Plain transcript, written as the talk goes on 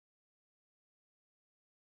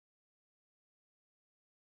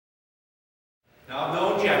Now, I've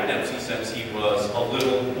known Jack Dempsey since he was a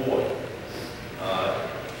little boy.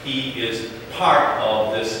 He is part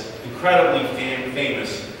of this incredibly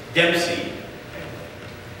famous Dempsey family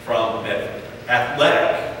from Medford.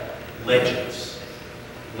 Athletic legends.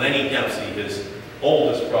 Lenny Dempsey, his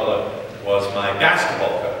oldest brother, was my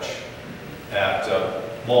basketball coach at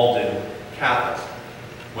Malden Catholic.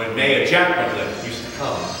 When Mayor Jack Dempsey used to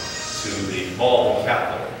come to the Malden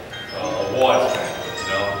Catholic awards banquet, you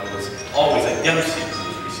know, it was always a Dempsey who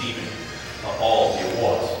was receiving all of the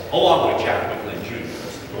awards, along with Jack Wicklin Jr.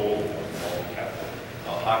 as the gold of the Malden Catholic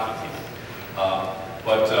hockey team.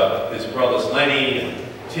 But his brothers Lenny and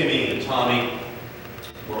Timmy and Tommy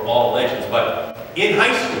were all legends. But in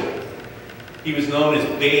high school, he was known as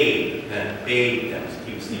Babe, then Babe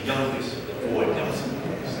Dempsey. He was the youngest of the four Dempsey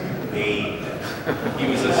boys. Babe Dempsey.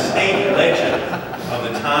 He was a state legend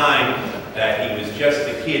of the time that he was just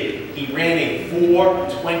a kid. He ran a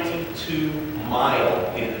 4:22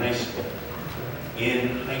 mile in high school.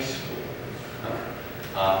 In high school.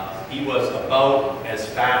 He was about as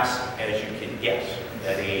fast as you can get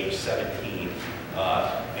at age 17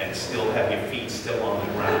 and still have your feet still on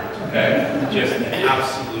the ground. Okay? Just an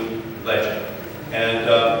absolute legend.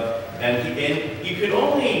 And you could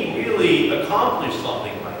only really accomplish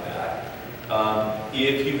something like that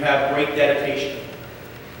if you have great dedication.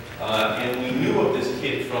 And we knew of this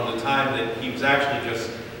kid from the time that he was actually just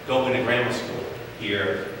going to grammar school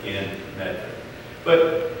here in Medford.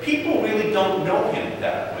 But people really don't know him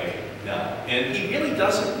that way now. And he really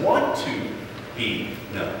doesn't want to be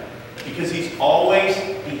known, because he's always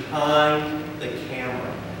behind the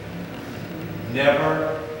camera,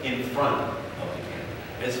 never in front of the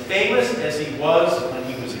camera. As famous as he was when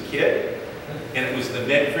he was a kid, and it was the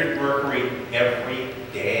Medford Mercury every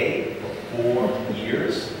day for 4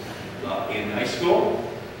 years in high school,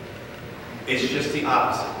 it's just the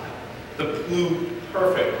opposite. The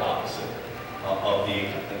perfect opposite of the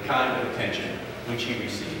kind of attention which he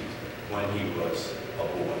received when he was a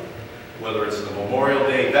boy. Whether it's the Memorial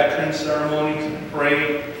Day Veterans ceremonies,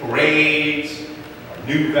 parades,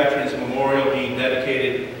 new Veterans Memorial being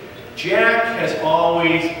dedicated, Jack has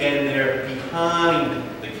always been there behind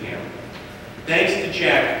the camera. Thanks to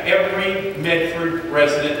Jack, every Medford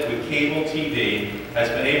resident with cable TV has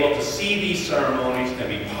been able to see these ceremonies and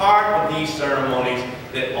be part of these ceremonies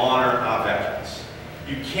that honor our veterans.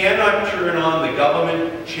 You cannot turn on the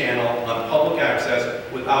government channel on public access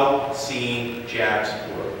without seeing Jack's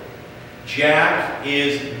work. Jack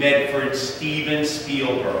is Medford's Steven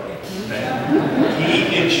Spielberg.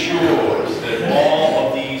 He ensures that all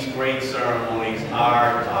of these great ceremonies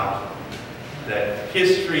are documented, that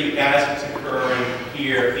history as it's occurring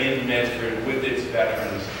here in Medford with its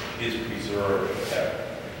veterans is preserved forever.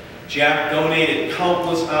 Jack donated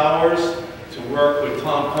countless hours to work with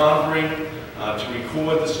Tom Convery to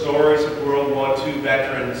record the stories of World War II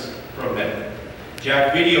veterans from Medford.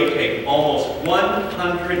 Jack videotaped almost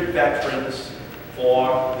 100 veterans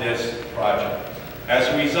for this project. As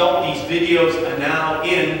a result, these videos are now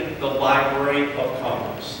in the Library of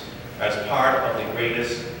Congress as part of the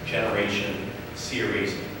Greatest Generation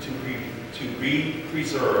series to be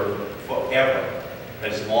preserved forever,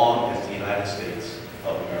 as long as the United States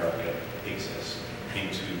of America exists,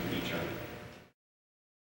 into